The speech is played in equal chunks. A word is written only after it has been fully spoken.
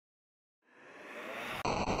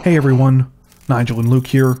Hey everyone, Nigel and Luke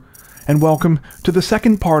here, and welcome to the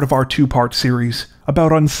second part of our two-part series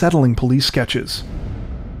about unsettling police sketches.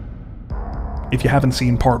 If you haven't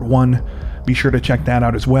seen part 1, be sure to check that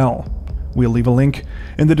out as well. We'll leave a link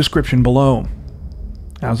in the description below.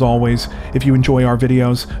 As always, if you enjoy our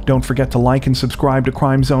videos, don't forget to like and subscribe to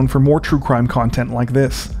Crime Zone for more true crime content like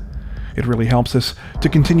this. It really helps us to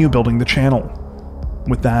continue building the channel.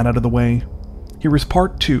 With that out of the way, here is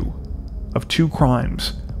part 2 of 2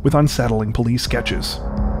 crimes with unsettling police sketches.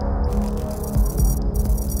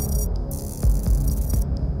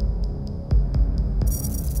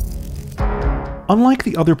 Unlike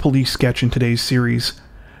the other police sketch in today's series,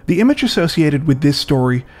 the image associated with this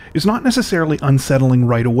story is not necessarily unsettling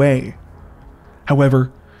right away.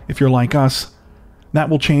 However, if you're like us, that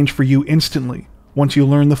will change for you instantly once you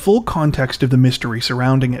learn the full context of the mystery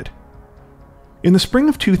surrounding it. In the spring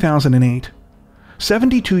of 2008,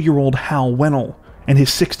 72-year-old Hal Wenal and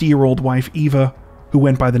his 60-year-old wife Eva, who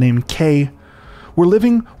went by the name Kay, were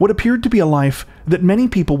living what appeared to be a life that many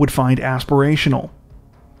people would find aspirational.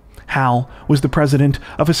 Hal was the president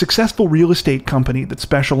of a successful real estate company that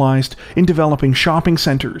specialized in developing shopping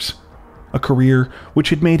centers, a career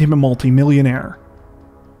which had made him a multi-millionaire.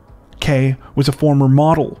 Kay was a former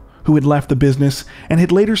model who had left the business and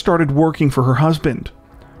had later started working for her husband,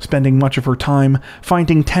 spending much of her time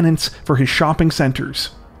finding tenants for his shopping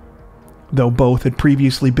centers. Though both had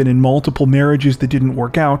previously been in multiple marriages that didn't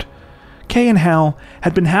work out, Kay and Hal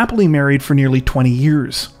had been happily married for nearly 20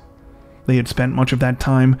 years. They had spent much of that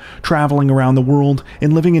time traveling around the world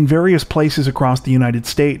and living in various places across the United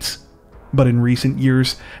States, but in recent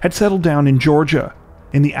years had settled down in Georgia,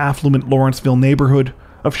 in the affluent Lawrenceville neighborhood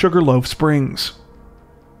of Sugarloaf Springs.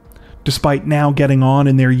 Despite now getting on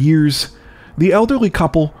in their years, the elderly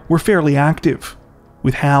couple were fairly active,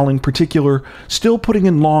 with Hal in particular still putting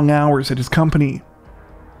in long hours at his company.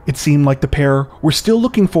 It seemed like the pair were still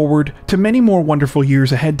looking forward to many more wonderful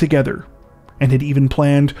years ahead together, and had even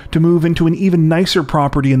planned to move into an even nicer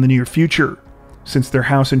property in the near future, since their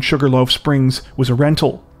house in Sugarloaf Springs was a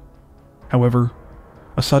rental. However,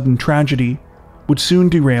 a sudden tragedy would soon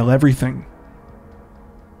derail everything.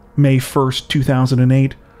 May 1st,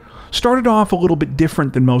 2008 started off a little bit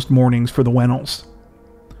different than most mornings for the Wenals.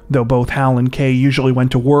 Though both Hal and Kay usually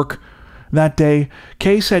went to work, that day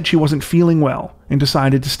Kay said she wasn't feeling well and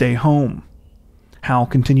decided to stay home. Hal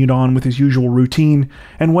continued on with his usual routine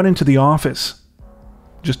and went into the office.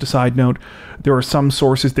 Just a side note, there are some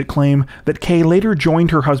sources that claim that Kay later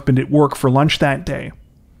joined her husband at work for lunch that day,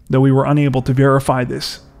 though we were unable to verify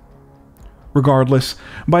this. Regardless,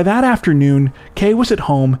 by that afternoon, Kay was at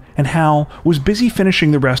home and Hal was busy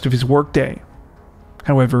finishing the rest of his workday.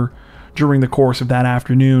 However, during the course of that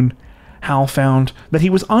afternoon, Hal found that he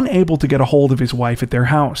was unable to get a hold of his wife at their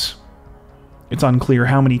house. It's unclear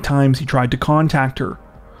how many times he tried to contact her,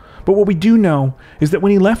 but what we do know is that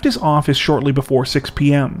when he left his office shortly before 6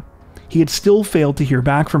 p.m., he had still failed to hear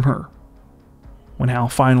back from her. When Hal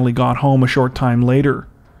finally got home a short time later,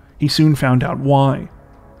 he soon found out why.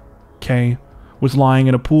 Kay was lying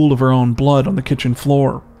in a pool of her own blood on the kitchen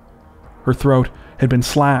floor. Her throat had been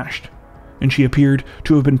slashed, and she appeared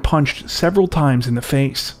to have been punched several times in the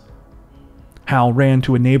face. Hal ran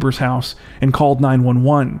to a neighbor's house and called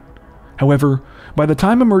 911. However, by the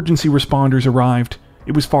time emergency responders arrived,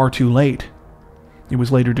 it was far too late. It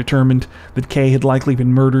was later determined that Kay had likely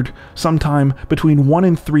been murdered sometime between 1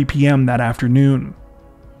 and 3 p.m. that afternoon.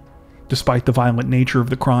 Despite the violent nature of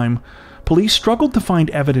the crime, police struggled to find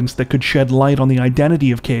evidence that could shed light on the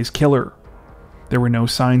identity of Kay's killer. There were no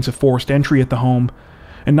signs of forced entry at the home,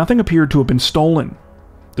 and nothing appeared to have been stolen,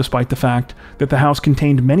 despite the fact that the house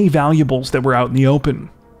contained many valuables that were out in the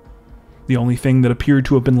open. The only thing that appeared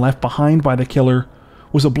to have been left behind by the killer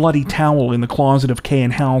was a bloody towel in the closet of Kay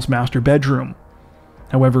and Hal's master bedroom.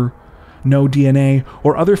 However, no DNA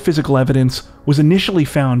or other physical evidence was initially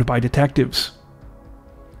found by detectives.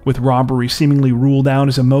 With robbery seemingly ruled out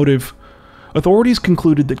as a motive, authorities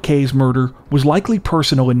concluded that Kay's murder was likely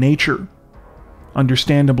personal in nature.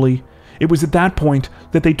 Understandably, it was at that point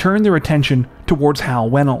that they turned their attention towards Hal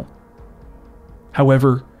Wenal.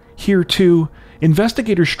 However, here too,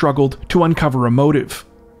 investigators struggled to uncover a motive.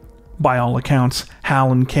 By all accounts,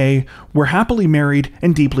 Hal and Kay were happily married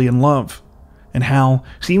and deeply in love, and Hal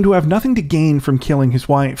seemed to have nothing to gain from killing his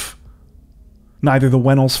wife. Neither the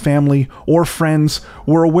Wenals' family or friends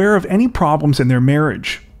were aware of any problems in their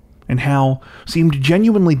marriage, and Hal seemed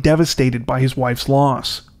genuinely devastated by his wife's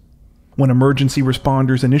loss. When emergency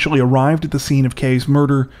responders initially arrived at the scene of Kay's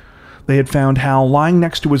murder, they had found Hal lying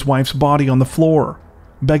next to his wife's body on the floor,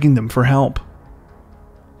 begging them for help.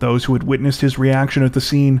 Those who had witnessed his reaction at the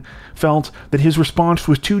scene felt that his response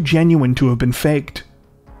was too genuine to have been faked.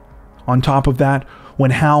 On top of that, when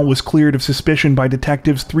Hal was cleared of suspicion by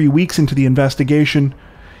detectives 3 weeks into the investigation,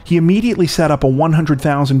 he immediately set up a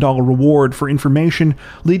 $100,000 reward for information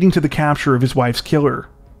leading to the capture of his wife's killer,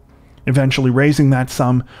 eventually raising that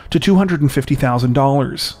sum to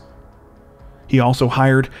 $250,000. He also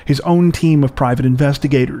hired his own team of private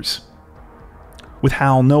investigators. With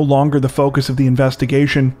Hal no longer the focus of the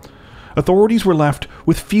investigation, authorities were left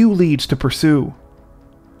with few leads to pursue,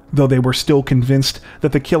 though they were still convinced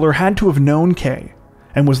that the killer had to have known Kay,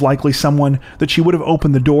 and was likely someone that she would have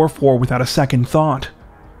opened the door for without a second thought.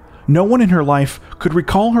 No one in her life could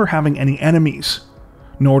recall her having any enemies,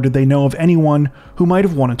 nor did they know of anyone who might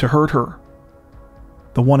have wanted to hurt her.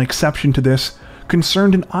 The one exception to this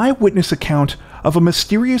concerned an eyewitness account of a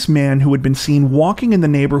mysterious man who had been seen walking in the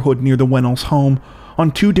neighborhood near the Wenal's home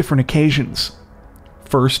on 2 different occasions.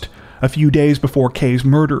 First, a few days before Kay's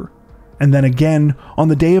murder, and then again on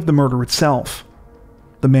the day of the murder itself.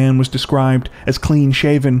 The man was described as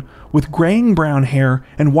clean-shaven, with graying brown hair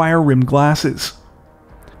and wire-rimmed glasses.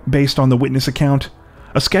 Based on the witness account,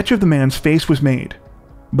 a sketch of the man's face was made,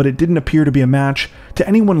 but it didn't appear to be a match to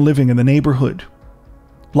anyone living in the neighborhood.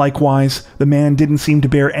 Likewise, the man didn't seem to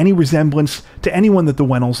bear any resemblance to anyone that the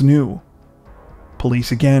Wenals knew. Police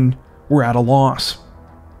again were at a loss.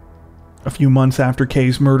 A few months after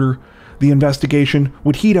Kay's murder, the investigation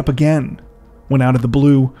would heat up again, when out of the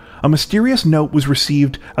blue, a mysterious note was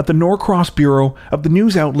received at the Norcross bureau of the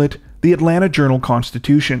news outlet the Atlanta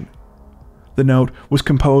Journal-Constitution. The note was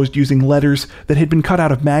composed using letters that had been cut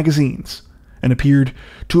out of magazines, and appeared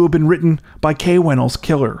to have been written by Kay Wenal's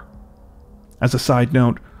killer. As a side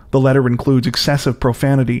note, the letter includes excessive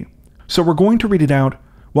profanity, so we're going to read it out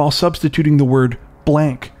while substituting the word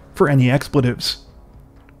blank for any expletives.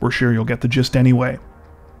 We're sure you'll get the gist anyway.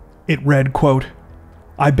 It read, quote,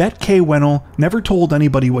 "I bet Kay Wenal never told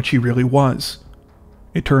anybody what she really was.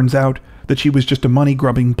 It turns out that she was just a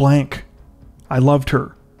money-grubbing blank. I loved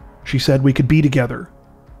her. She said we could be together.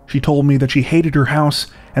 She told me that she hated her house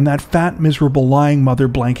and that fat, miserable, lying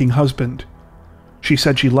mother-blanking husband. She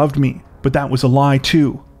said she loved me, but that was a lie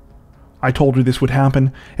too. I told her this would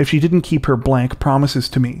happen if she didn't keep her blank promises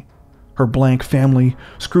to me. Her blank family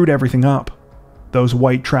screwed everything up. Those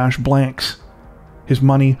white trash blanks. His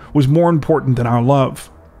money was more important than our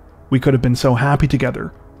love. We could have been so happy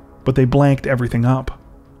together, but they blanked everything up."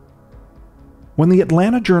 When the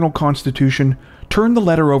Atlanta Journal-Constitution turned the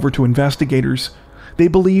letter over to investigators, they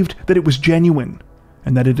believed that it was genuine,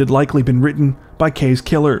 and that it had likely been written by Kay's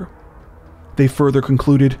killer. They further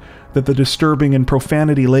concluded that the disturbing and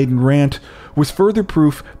profanity-laden rant was further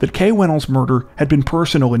proof that Kay Wenal's murder had been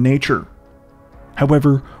personal in nature.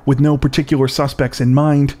 However, with no particular suspects in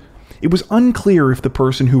mind, it was unclear if the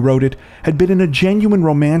person who wrote it had been in a genuine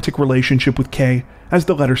romantic relationship with Kay, as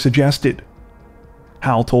the letter suggested.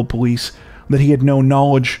 Hal told police that he had no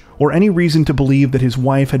knowledge or any reason to believe that his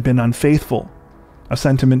wife had been unfaithful, a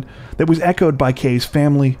sentiment that was echoed by Kay's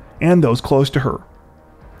family and those close to her.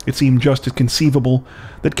 It seemed just as conceivable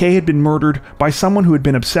that Kay had been murdered by someone who had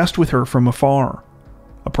been obsessed with her from afar,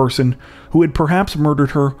 a person who had perhaps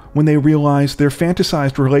murdered her when they realized their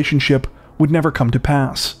fantasized relationship would never come to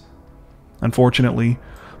pass. Unfortunately,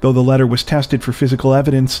 though the letter was tested for physical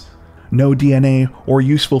evidence, no DNA or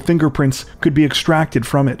useful fingerprints could be extracted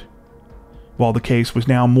from it. While the case was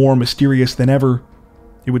now more mysterious than ever,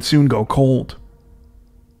 it would soon go cold.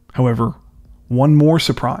 However, one more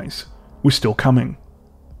surprise was still coming.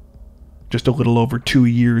 Just a little over 2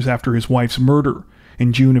 years after his wife's murder,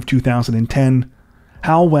 in June of 2010,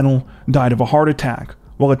 Hal Wenal died of a heart attack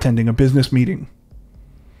while attending a business meeting.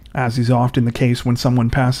 As is often the case when someone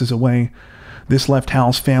passes away, this left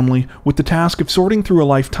Hal's family with the task of sorting through a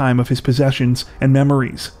lifetime of his possessions and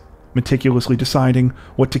memories, meticulously deciding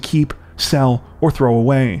what to keep, sell, or throw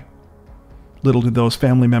away. Little did those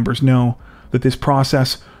family members know that this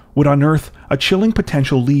process would unearth a chilling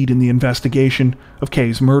potential lead in the investigation of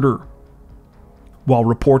Kay's murder. While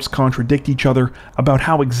reports contradict each other about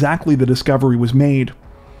how exactly the discovery was made,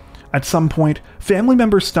 at some point, family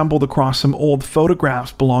members stumbled across some old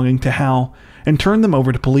photographs belonging to Hal and turned them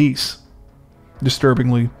over to police.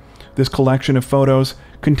 Disturbingly, this collection of photos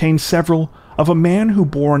contained several of a man who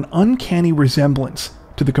bore an uncanny resemblance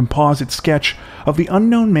to the composite sketch of the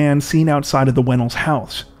unknown man seen outside of the Wenal's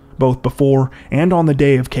house, both before and on the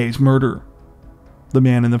day of Kay's murder. The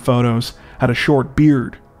man in the photos had a short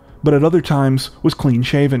beard, but at other times was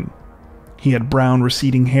clean-shaven. He had brown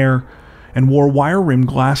receding hair and wore wire-rimmed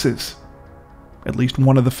glasses. At least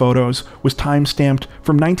one of the photos was time-stamped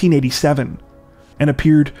from 1987, and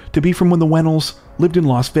appeared to be from when the Wenals lived in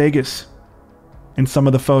Las Vegas. In some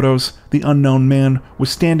of the photos, the unknown man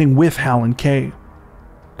was standing with Hal and Kay.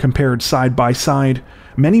 Compared side by side,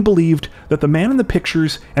 many believed that the man in the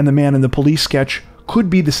pictures and the man in the police sketch could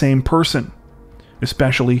be the same person,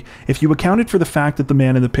 especially if you accounted for the fact that the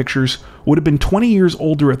man in the pictures would have been 20 years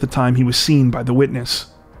older at the time he was seen by the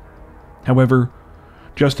witness. However,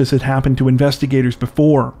 just as had happened to investigators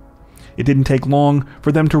before, it didn't take long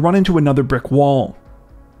for them to run into another brick wall.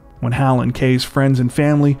 When Hal and Kay's friends and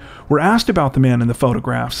family were asked about the man in the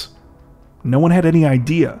photographs, no one had any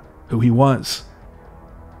idea who he was.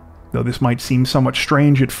 Though this might seem somewhat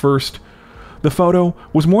strange at first, the photo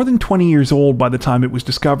was more than 20 years old by the time it was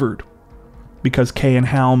discovered. Because Kay and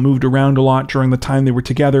Hal moved around a lot during the time they were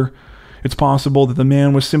together, it's possible that the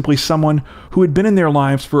man was simply someone who had been in their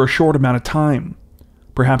lives for a short amount of time,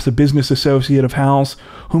 perhaps a business associate of Hal's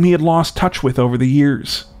whom he had lost touch with over the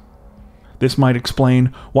years. This might explain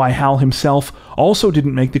why Hal himself also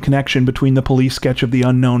didn't make the connection between the police sketch of the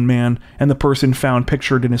unknown man and the person found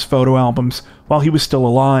pictured in his photo albums while he was still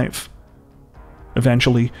alive.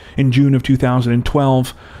 Eventually, in June of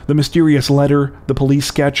 2012, the mysterious letter, the police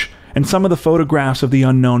sketch, and some of the photographs of the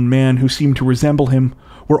unknown man who seemed to resemble him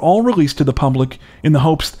were all released to the public in the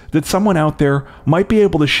hopes that someone out there might be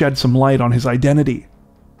able to shed some light on his identity.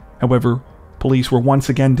 However, police were once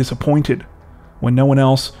again disappointed when no one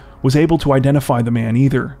else was able to identify the man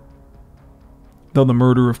either. Though the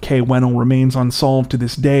murder of Kay Wenal remains unsolved to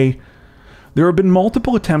this day, there have been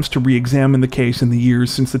multiple attempts to re-examine the case in the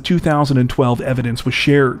years since the 2012 evidence was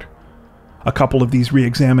shared. A couple of these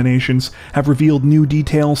re-examinations have revealed new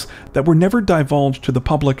details that were never divulged to the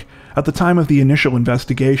public at the time of the initial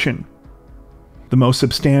investigation. The most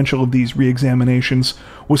substantial of these re-examinations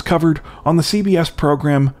was covered on the CBS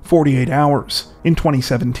program 48 Hours in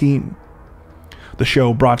 2017. The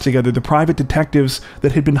show brought together the private detectives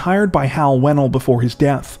that had been hired by Hal Wenal before his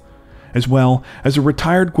death, as well as a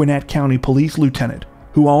retired Gwinnett County police lieutenant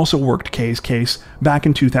who also worked Kay's case back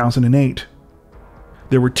in 2008.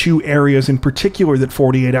 There were two areas in particular that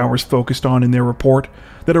 48 Hours focused on in their report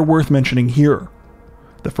that are worth mentioning here.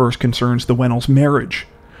 The first concerns the Wenals' marriage,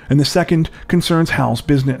 and the second concerns Hal's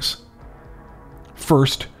business.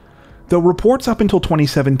 First, though reports up until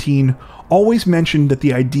 2017 always mentioned that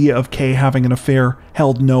the idea of Kay having an affair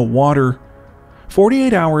held no water,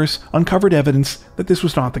 48 Hours uncovered evidence that this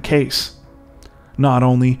was not the case. Not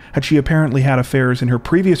only had she apparently had affairs in her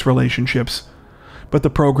previous relationships, but the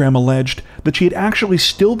program alleged that she had actually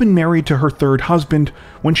still been married to her third husband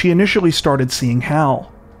when she initially started seeing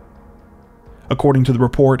Hal. According to the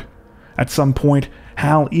report, at some point,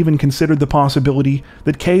 Hal even considered the possibility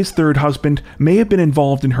that Kay's third husband may have been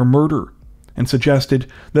involved in her murder, and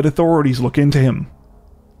suggested that authorities look into him.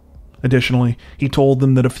 Additionally, he told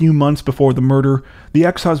them that a few months before the murder, the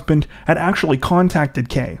ex-husband had actually contacted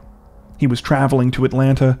Kay. He was traveling to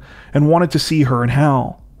Atlanta and wanted to see her and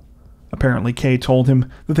Hal. Apparently, Kay told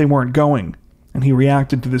him that they weren't going, and he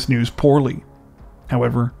reacted to this news poorly.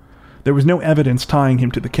 However, there was no evidence tying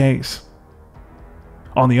him to the case.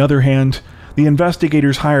 On the other hand, the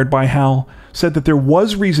investigators hired by Hal said that there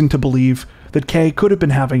was reason to believe that Kay could have been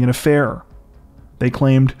having an affair. They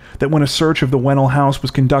claimed that when a search of the Wenal house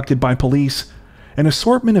was conducted by police, an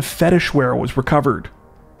assortment of fetish wear was recovered.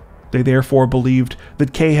 They therefore believed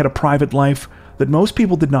that Kay had a private life that most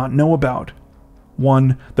people did not know about,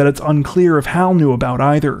 one that it's unclear if Hal knew about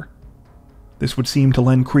either. This would seem to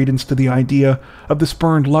lend credence to the idea of the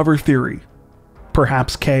spurned lover theory.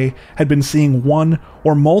 Perhaps Kay had been seeing one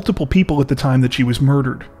or multiple people at the time that she was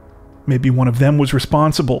murdered. Maybe one of them was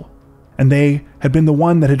responsible, and they had been the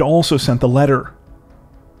one that had also sent the letter.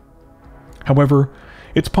 However,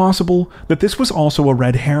 it's possible that this was also a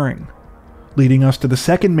red herring, leading us to the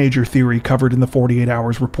second major theory covered in the 48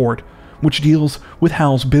 Hours report, which deals with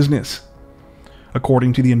Hal's business.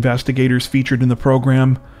 According to the investigators featured in the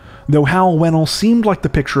program, though Hal Wenal seemed like the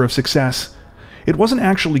picture of success, it wasn't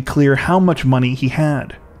actually clear how much money he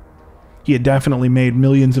had. He had definitely made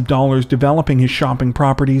millions of dollars developing his shopping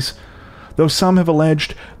properties, though some have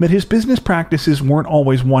alleged that his business practices weren't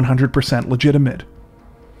always 100% legitimate.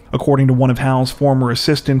 According to one of Hal's former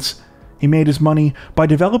assistants, he made his money by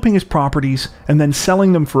developing his properties and then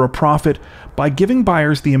selling them for a profit by giving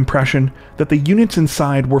buyers the impression that the units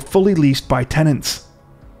inside were fully leased by tenants.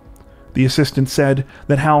 The assistant said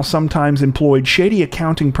that Hal sometimes employed shady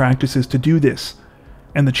accounting practices to do this,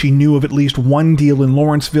 and that she knew of at least one deal in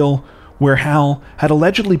Lawrenceville where Hal had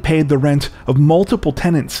allegedly paid the rent of multiple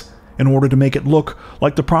tenants in order to make it look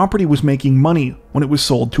like the property was making money when it was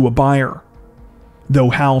sold to a buyer. Though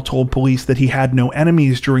Hal told police that he had no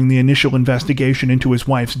enemies during the initial investigation into his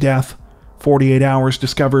wife's death, 48 Hours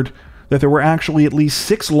discovered that there were actually at least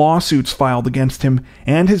 6 lawsuits filed against him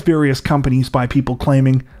and his various companies by people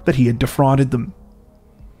claiming that he had defrauded them.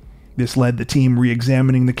 This led the team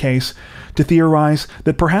re-examining the case to theorize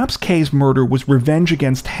that perhaps Kay's murder was revenge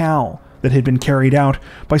against Hal that had been carried out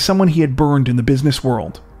by someone he had burned in the business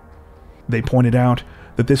world. They pointed out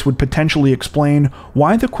that this would potentially explain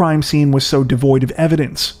why the crime scene was so devoid of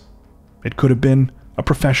evidence. It could have been a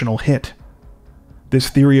professional hit. This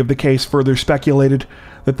theory of the case further speculated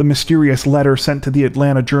that the mysterious letter sent to the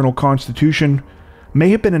Atlanta Journal-Constitution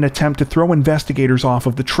may have been an attempt to throw investigators off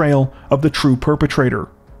of the trail of the true perpetrator.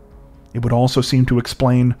 It would also seem to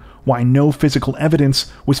explain why no physical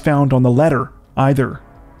evidence was found on the letter either.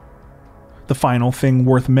 The final thing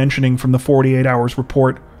worth mentioning from the 48 Hours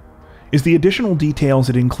report is the additional details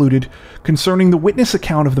it included concerning the witness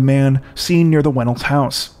account of the man seen near the Wenal's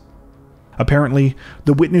house. Apparently,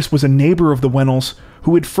 the witness was a neighbor of the Wenals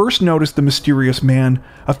who had first noticed the mysterious man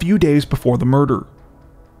a few days before the murder.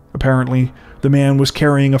 Apparently, the man was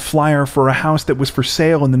carrying a flyer for a house that was for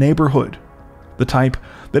sale in the neighborhood, the type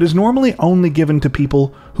that is normally only given to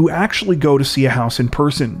people who actually go to see a house in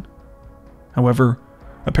person. However,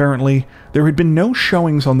 apparently, there had been no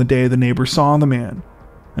showings on the day the neighbor saw the man,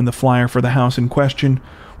 and the flyer for the house in question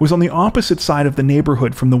was on the opposite side of the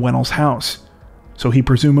neighborhood from the Wenal's house, so he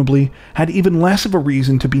presumably had even less of a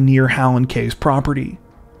reason to be near Hal and Kay's property.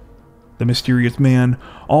 The mysterious man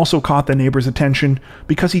also caught the neighbor's attention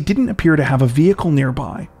because he didn't appear to have a vehicle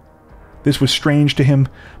nearby. This was strange to him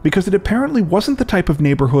because it apparently wasn't the type of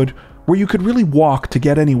neighborhood where you could really walk to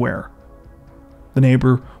get anywhere. The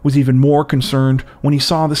neighbor was even more concerned when he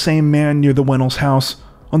saw the same man near the Wenal's house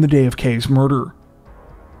on the day of Kay's murder.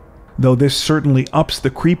 Though this certainly ups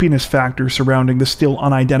the creepiness factor surrounding the still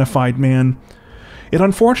unidentified man, it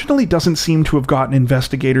unfortunately doesn't seem to have gotten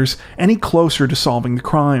investigators any closer to solving the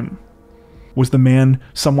crime. Was the man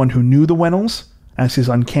someone who knew the Wenals, as his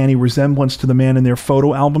uncanny resemblance to the man in their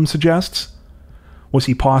photo album suggests? Was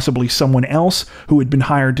he possibly someone else who had been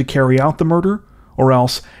hired to carry out the murder, or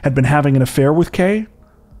else had been having an affair with Kay?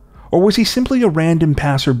 Or was he simply a random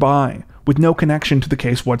passerby with no connection to the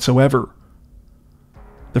case whatsoever?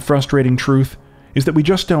 The frustrating truth is that we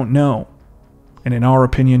just don't know, and in our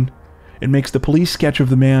opinion, it makes the police sketch of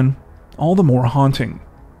the man all the more haunting.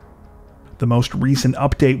 The most recent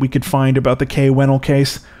update we could find about the Kay Wenal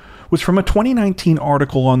case was from a 2019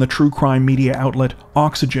 article on the true crime media outlet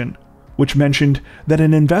Oxygen, which mentioned that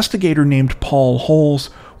an investigator named Paul Holes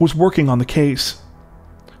was working on the case.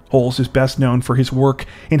 Holes is best known for his work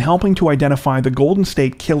in helping to identify the Golden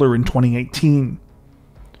State Killer in 2018.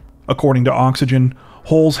 According to Oxygen,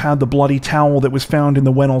 Holes had the bloody towel that was found in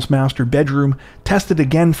the Wenal's master bedroom tested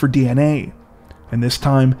again for DNA, and this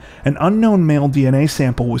time an unknown male DNA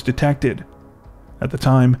sample was detected. At the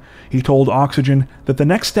time, he told Oxygen that the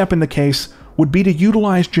next step in the case would be to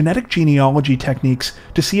utilize genetic genealogy techniques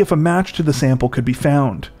to see if a match to the sample could be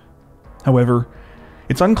found. However,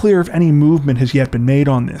 it's unclear if any movement has yet been made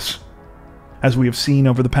on this. As we have seen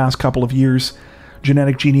over the past couple of years,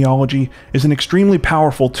 genetic genealogy is an extremely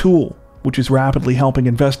powerful tool, which is rapidly helping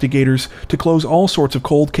investigators to close all sorts of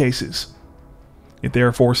cold cases. It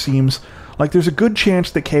therefore seems like there's a good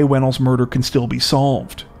chance that Kay Wenal's murder can still be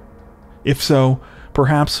solved. If so,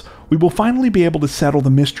 perhaps we will finally be able to settle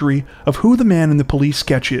the mystery of who the man in the police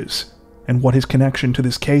sketch is, and what his connection to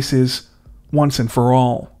this case is, once and for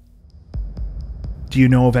all. Do you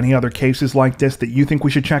know of any other cases like this that you think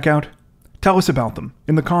we should check out? Tell us about them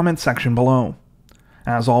in the comments section below.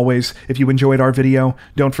 As always, if you enjoyed our video,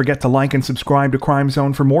 don't forget to like and subscribe to Crime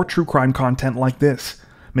Zone for more true crime content like this,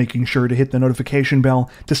 making sure to hit the notification bell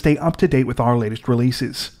to stay up to date with our latest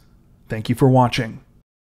releases. Thank you for watching.